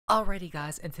Alrighty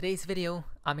guys, in today's video,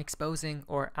 I'm exposing,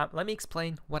 or let me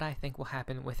explain what I think will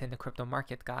happen within the crypto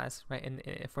market, guys, right,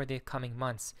 for the coming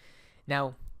months.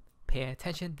 Now, pay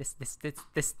attention,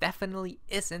 this definitely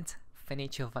isn't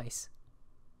financial advice,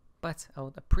 but I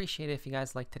would appreciate it if you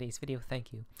guys like today's video.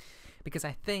 Thank you, because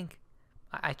I think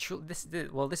this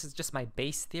is just my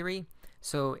base theory,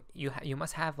 so you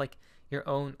must have like your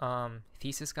own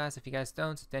thesis, guys. If you guys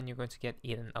don't, then you're going to get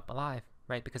eaten up alive,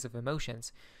 right, because of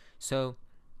emotions. So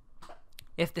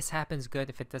if this happens, good.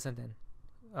 If it doesn't, then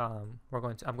I'm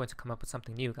going to come up with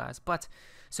something new, guys. But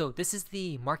so this is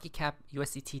the market cap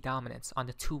USDT dominance on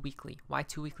the 2 weekly. Why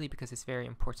 2 weekly? Because it's very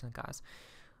important, guys.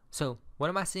 So what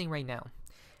am I seeing right now?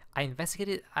 I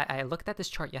investigated. I looked at this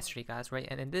chart yesterday, guys, right,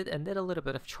 and did a little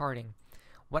bit of charting.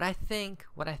 What I think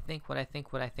will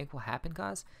happen,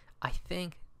 guys. I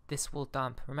think this will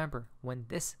dump. Remember, when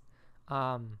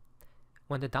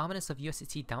the dominance of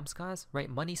USDT dumps, guys, right,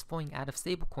 money's flowing out of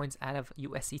stablecoins, out of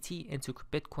USDT into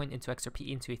Bitcoin, into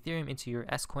XRP, into Ethereum, into your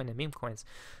S coin and meme coins.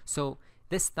 So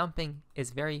this dumping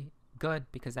is very good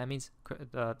because that means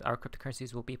our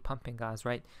cryptocurrencies will be pumping, guys,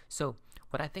 right? So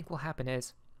what I think will happen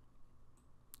is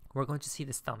we're going to see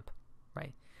this dump,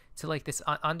 right, to like this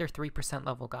under 3%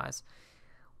 level, guys.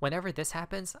 Whenever this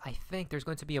happens, I think there's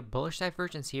going to be a bullish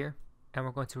divergence here, and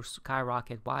we're going to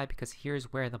skyrocket. Why? Because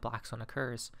here's where the black zone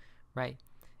occurs, right?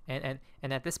 And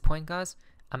at this point, guys,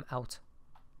 I'm out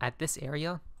at this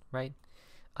area, right?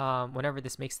 Whenever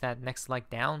this makes that next leg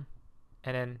down,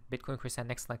 and then Bitcoin creates that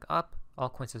next leg up,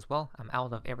 altcoins as well, I'm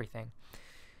out of everything.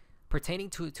 Pertaining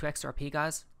to XRP,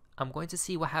 guys, I'm going to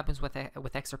see what happens with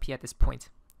XRP at this point.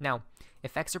 Now,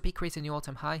 if XRP creates a new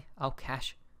all-time high, I'll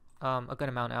cash a good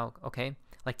amount out, okay?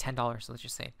 Like $10, let's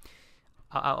just say.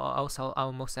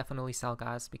 I'll most definitely sell,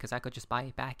 guys, because I could just buy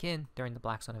it back in during the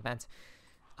Black Zone event.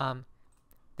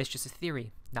 That's just a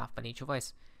theory, not financial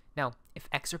advice. Now, if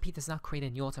XRP does not create a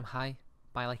new all-time high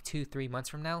by like 2-3 months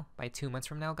from now,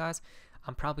 guys,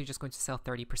 I'm probably just going to sell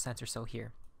 30% or so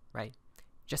here, right?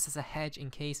 Just as a hedge in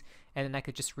case, and then I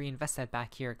could just reinvest that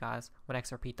back here, guys, when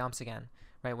XRP dumps again,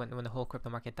 right? When the whole crypto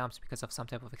market dumps because of some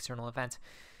type of external event.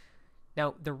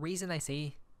 Now, the reason I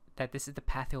say that this is the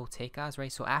path it will take, guys,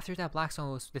 right? So after that Black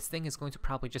Zone, this thing is going to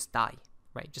probably just die,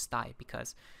 right? Just die,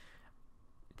 because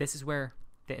this is where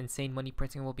the insane money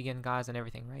printing will begin, guys, and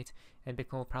everything, right? And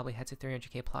Bitcoin will probably head to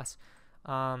 300K plus.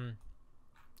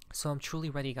 So I'm truly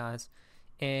ready, guys.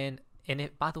 And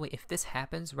by the way, if this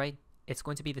happens, right, it's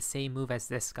going to be the same move as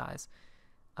this, guys,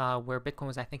 where Bitcoin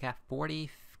was, I think, at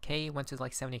 40K, went to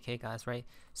like 70K, guys, right?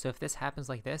 So if this happens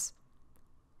like this,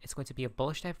 it's going to be a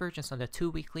bullish divergence on the 2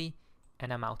 weekly,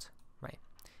 and I'm out, right?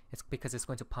 It's because it's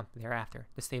going to pump thereafter,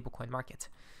 the stablecoin market.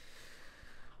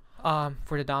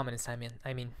 For the dominance, I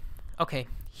mean, okay,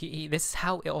 this is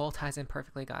how it all ties in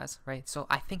perfectly, guys, right? So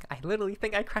I literally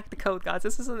think I cracked the code, guys.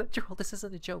 This isn't a joke. This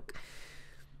isn't a joke.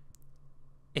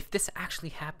 If this actually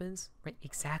happens, right,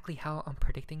 exactly how I'm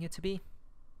predicting it to be,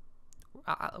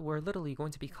 we're literally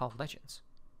going to be called legends,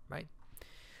 right?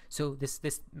 So this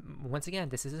once again,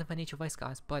 this isn't financial advice,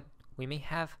 guys, but we may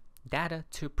have data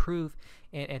to prove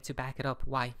and to back it up.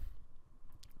 Why?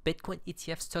 Bitcoin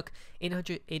ETFs took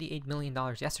 $888 million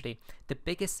yesterday, the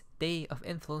biggest day of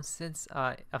inflow since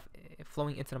of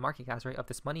flowing into the market, guys, right? Of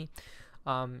this money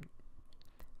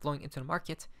flowing into the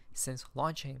market since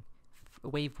launching.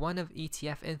 Wave 1 of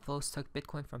ETF inflows took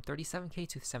Bitcoin from 37K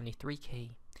to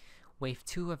 73K. Wave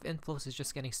 2 of inflows is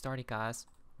just getting started, guys,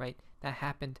 right? That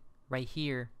happened right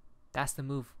here. That's the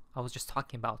move I was just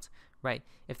talking about, right?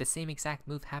 If the same exact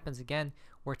move happens again,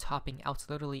 we're topping out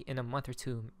literally in a month or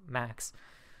two max.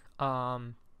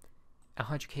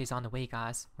 100K is on the way,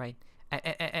 guys, right?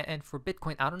 And for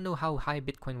Bitcoin, I don't know how high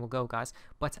Bitcoin will go, guys,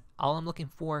 but all I'm looking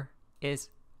for is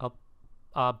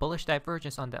a bullish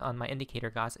divergence on my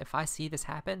indicator, guys. If I see this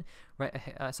happen, right,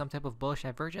 some type of bullish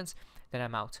divergence, then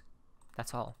I'm out.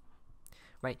 That's all,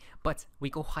 right? But we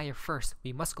go higher first.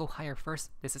 We must go higher first.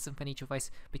 This isn't financial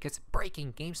advice, because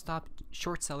breaking, GameStop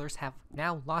short sellers have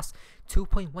now lost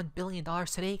 $2.1 billion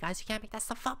today, guys. You can't make that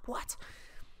stuff up. What?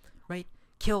 Right?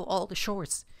 Kill all the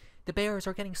shorts. The bears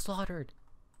are getting slaughtered,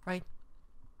 right?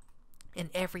 In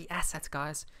every asset,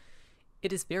 guys.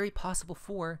 It is very possible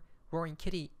for Roaring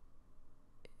Kitty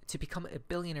to become a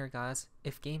billionaire, guys,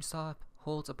 if GameStop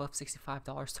holds above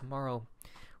 $65 tomorrow,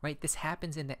 right? This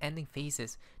happens in the ending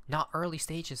phases, not early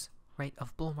stages, right,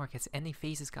 of bull markets. Ending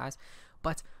phases, guys.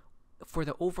 But for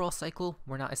the overall cycle,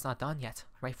 it's not done yet,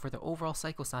 right? For the overall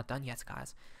cycle, it's not done yet,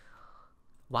 guys.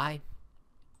 Why?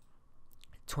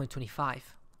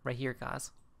 2025, right here,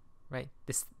 guys, right?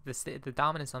 The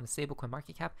dominance on the stablecoin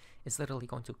market cap is literally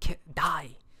going to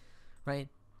die, right?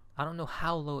 I don't know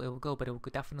how low it will go, but it will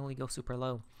definitely go super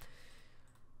low.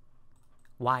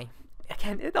 Why?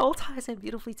 Again, it all ties in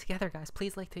beautifully together, guys.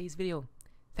 Please like today's video.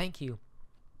 Thank you.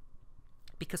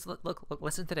 Because look,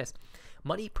 listen to this.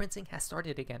 Money printing has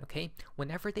started again, okay?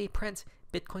 Whenever they print,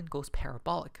 Bitcoin goes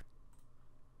parabolic.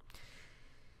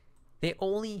 They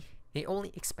only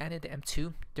expanded the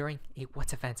M2 during a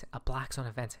what event? A black swan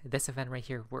event. This event right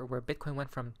here, where Bitcoin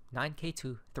went from 9K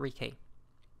to 3K.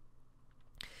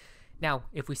 Now,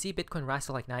 if we see Bitcoin rise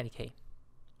to like 90K,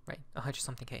 right? 100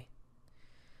 something K.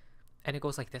 And it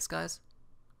goes like this, guys,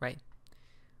 right?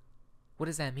 What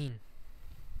does that mean?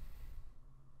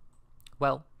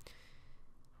 Well,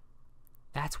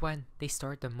 that's when they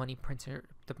start the money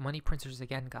printers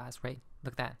again, guys, right?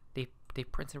 Look at that. They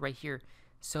print it right here.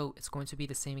 So it's going to be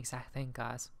the same exact thing,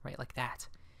 guys, right? Like that.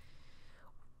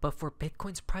 But for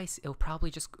Bitcoin's price, it'll probably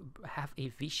just have a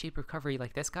V-shaped recovery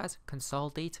like this, guys.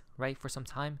 Consolidate, right, for some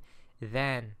time.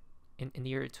 Then in the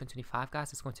year 2025,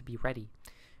 guys, it's going to be ready,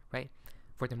 right?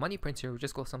 For the money printer, we'll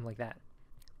just go something like that.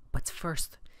 But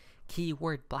first,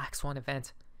 keyword black swan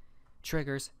event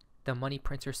triggers the money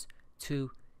printers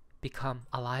to become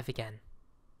alive again.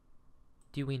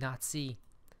 Do we not see,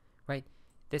 right?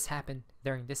 This happened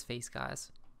during this phase,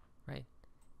 guys, right?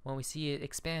 When we see it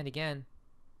expand again,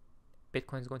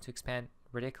 Bitcoin is going to expand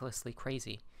ridiculously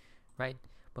crazy, right?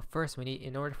 But first, we need,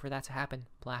 in order for that to happen,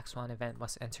 black swan event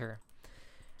must enter.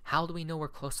 How do we know we're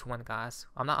close to one, guys?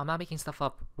 I'm not making stuff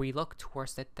up. We look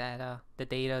towards the data,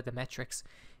 the metrics,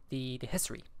 the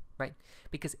history, right?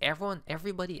 Because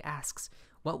everybody asks,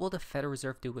 what will the Federal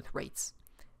Reserve do with rates?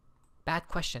 Bad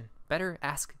question. Better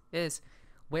ask is,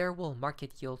 where will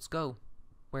market yields go?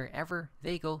 Wherever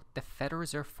they go, the Federal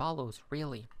Reserve follows.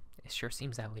 Really, it sure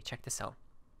seems that way. Check this out.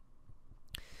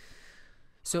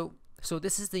 So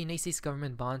this is the United States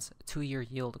government bonds 2-year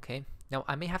yield, okay? Now,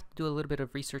 I may have to do a little bit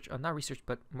of research, not research,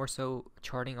 but more so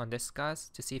charting on this, guys,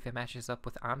 to see if it matches up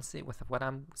with what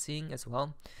I'm seeing as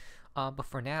well. But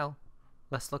for now,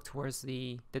 let's look towards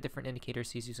the different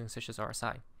indicators he's using, such as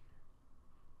RSI.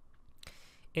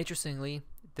 Interestingly,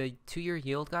 the 2-year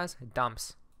yield, guys,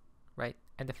 dumps, right?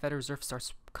 And the Federal Reserve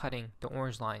starts cutting the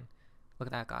orange line. Look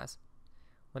at that, guys.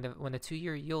 When the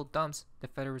 2-year yield dumps, the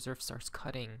Federal Reserve starts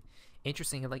cutting.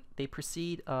 Interesting, like they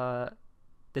precede, the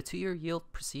 2-year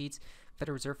yield precedes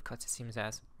Federal Reserve cuts, it seems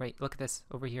as, right? Look at this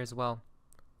over here as well.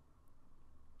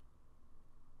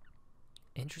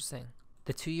 Interesting.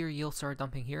 The 2-year yield started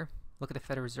dumping here. Look at the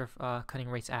Federal Reserve cutting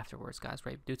rates afterwards, guys,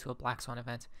 right? Due to a black swan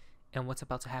event. And what's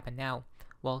about to happen now?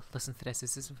 Well, listen to this.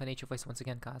 This is financial advice once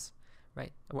again, guys,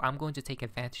 right? I'm going to take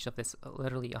advantage of this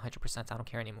literally 100%. I don't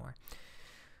care anymore.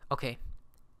 Okay.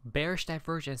 Bearish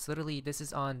divergence, literally this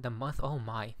is on the month. Oh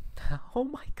my oh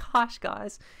my gosh,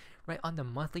 guys, right? On the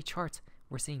monthly chart,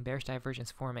 we're seeing bearish divergence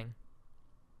forming.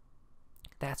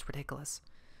 That's ridiculous,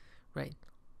 right?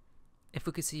 If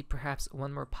we could see perhaps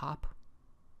one more pop,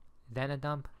 then a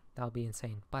dump, that would be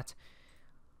insane. But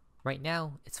right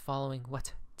now it's following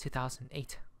what?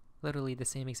 2008, literally the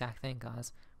same exact thing,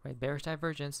 guys, right? Bearish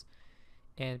divergence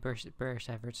and bearish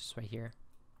divergence right here.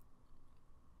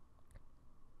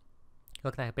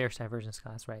 Look at that bearish divergence,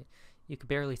 guys, right? You could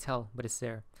barely tell, but it's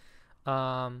there.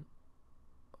 I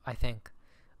think.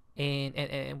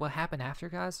 And what happened after,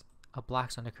 guys? A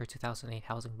black swan occurred, 2008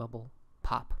 housing bubble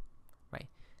pop, right?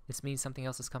 This means something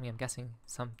else is coming, I'm guessing,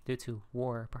 some due to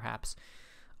war, perhaps.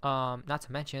 Not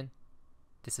to mention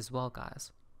this as well,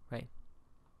 guys, right?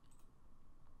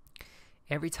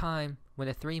 Every time when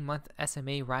the 3-month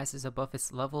SMA rises above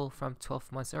its level from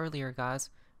 12 months earlier,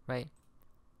 guys, right?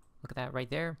 Look at that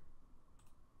right there.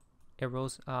 It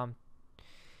rose,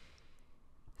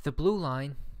 the blue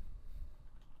line,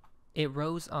 it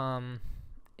rose,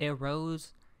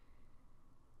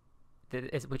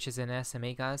 which is an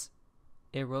SMA, guys.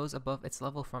 It rose above its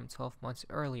level from 12 months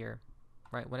earlier,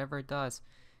 right? Whenever it does,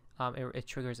 it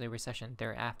triggers a recession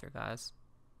thereafter, guys,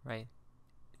 right?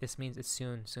 This means it's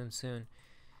soon.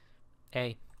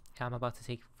 Hey, I'm about to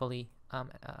take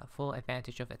full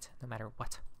advantage of it, no matter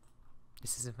what.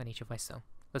 This isn't financial advice, though.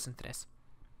 Listen to this.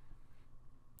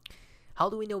 How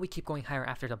do we know we keep going higher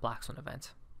after the black swan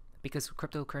event? Because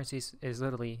cryptocurrencies is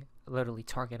literally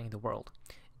targeting the world.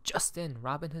 Justin,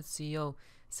 Robinhood CEO,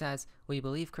 says, we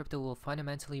believe crypto will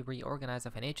fundamentally reorganize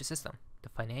the financial system. The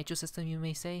financial system, you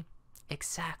may say?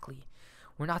 Exactly.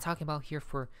 We're not talking about here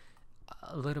for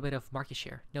a little bit of market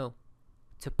share. No,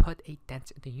 to put a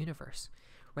dent in the universe,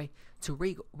 right? To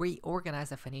reorganize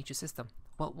the financial system.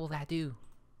 What will that do?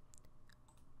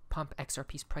 Pump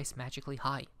XRP's price magically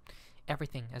high.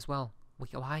 Everything as well,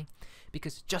 Why?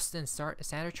 Because Justin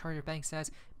Standard Chartered Bank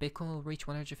says Bitcoin will reach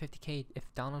 150K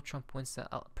if Donald Trump wins the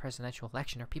presidential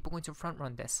election. Are people going to front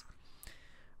run this?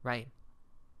 Right.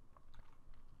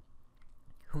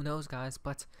 Who knows, guys,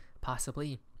 but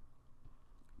possibly.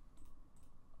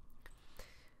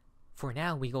 For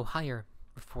now, we go higher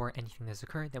before anything has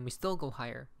occurred. Then we still go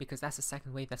higher because that's the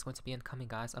second wave that's going to be incoming,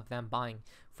 guys, of them buying.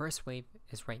 First wave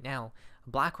is right now.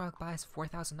 BlackRock buys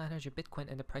 4,900 Bitcoin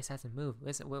and the price hasn't moved.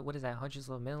 What is that? Hundreds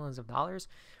of millions of dollars,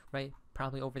 right?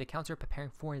 Probably over the counter, preparing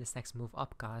for this next move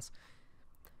up, guys.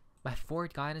 My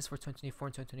forward guidance for 2024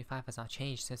 and 2025 has not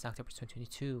changed since October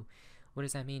 2022. What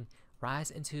does that mean?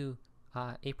 Rise into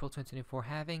April 2024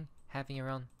 having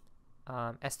around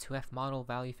S2F model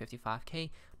value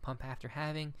 55K, pump after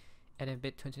halving, and then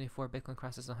 2024 Bitcoin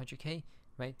crosses 100K,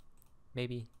 right?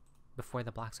 Maybe before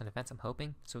the Black Swan events, I'm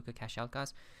hoping, so we could cash out,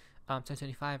 guys.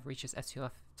 2025 reaches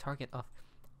S2F target of,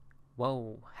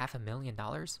 whoa,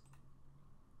 $500,000.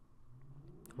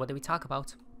 What did we talk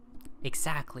about?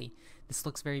 Exactly. This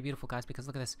looks very beautiful, guys, because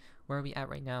look at this. Where are we at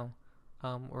right now?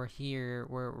 We're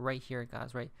right here,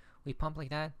 guys, right? We pump like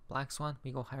that, Black Swan,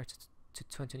 we go higher to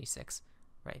 226,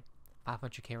 right?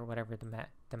 500K or whatever the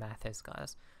math is,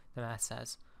 guys. The math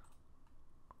says.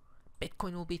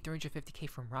 Bitcoin will be 350K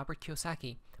from Robert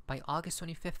Kiyosaki by August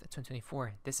 25th,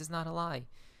 2024. This is not a lie.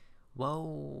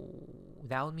 Whoa,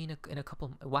 that would mean in a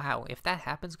couple. Wow, if that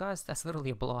happens, guys, that's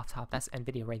literally a blow off top. That's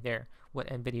Nvidia right there. What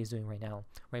Nvidia is doing right now,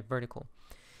 right? Vertical.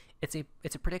 It's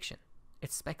a prediction.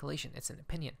 It's speculation. It's an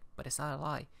opinion, but it's not a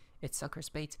lie. It's sucker's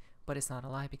bait, but it's not a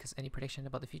lie because any prediction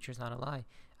about the future is not a lie.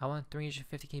 I want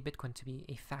 350K Bitcoin to be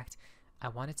a fact. I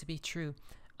want it to be true,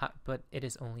 but it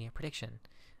is only a prediction.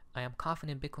 I am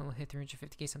confident Bitcoin will hit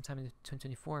 350K sometime in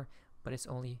 2024, but it's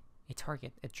only a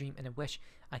target, a dream, and a wish.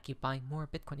 I keep buying more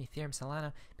Bitcoin, Ethereum,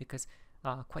 Solana because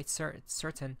quite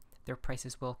certain their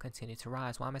prices will continue to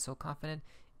rise. Why am I so confident?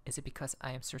 Is it because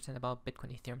I am certain about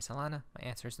Bitcoin, Ethereum, Solana? My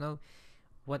answer is no.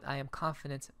 What I am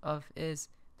confident of is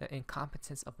the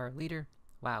incompetence of our leader.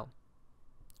 Wow.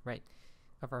 Right.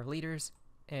 Of our leaders.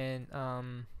 And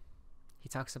he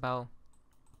talks about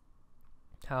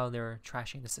how they're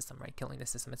trashing the system, right? Killing the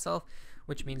system itself,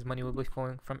 which means money will be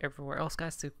flowing from everywhere else,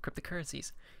 guys, to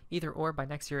cryptocurrencies. Either or, by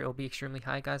next year, it will be extremely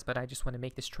high, guys, but I just want to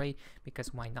make this trade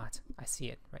because why not? I see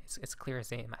it, right? It's clear as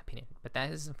day, in my opinion. But that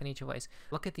is financial wise.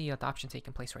 Look at the adoption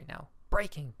taking place right now.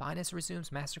 Breaking! Binance resumes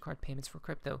MasterCard payments for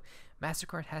crypto.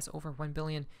 MasterCard has over 1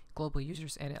 billion global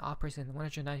users and it operates in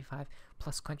 195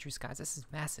 plus countries, guys. This is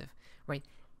massive, right?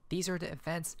 These are the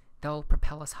events that will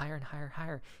propel us higher and higher and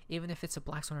higher, even if it's a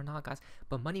black swan or not, guys.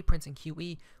 But money prints and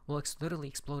QE will literally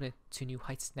explode it to new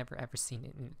heights never ever seen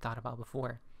and thought about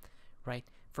before, right?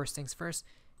 First things first,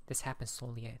 this happens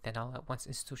slowly, then all at once.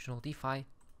 Institutional DeFi,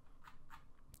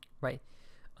 right?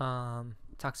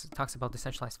 Talks about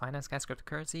decentralized finance, guys,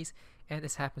 cryptocurrencies, and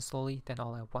this happens slowly, then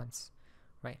all at once,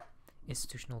 right?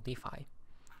 Institutional DeFi.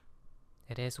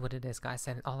 It is what it is, guys,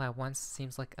 and all at once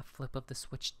seems like a flip of the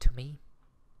switch to me.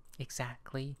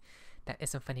 Exactly. That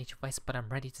isn't financial advice, but I'm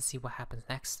ready to see what happens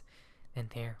next. And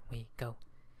there we go.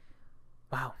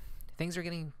 Wow. Things are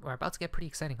about to get pretty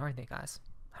exciting, aren't they, guys?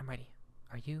 I'm ready.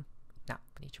 Are you? Not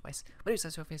financial advice. But it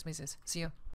was so face. See ya.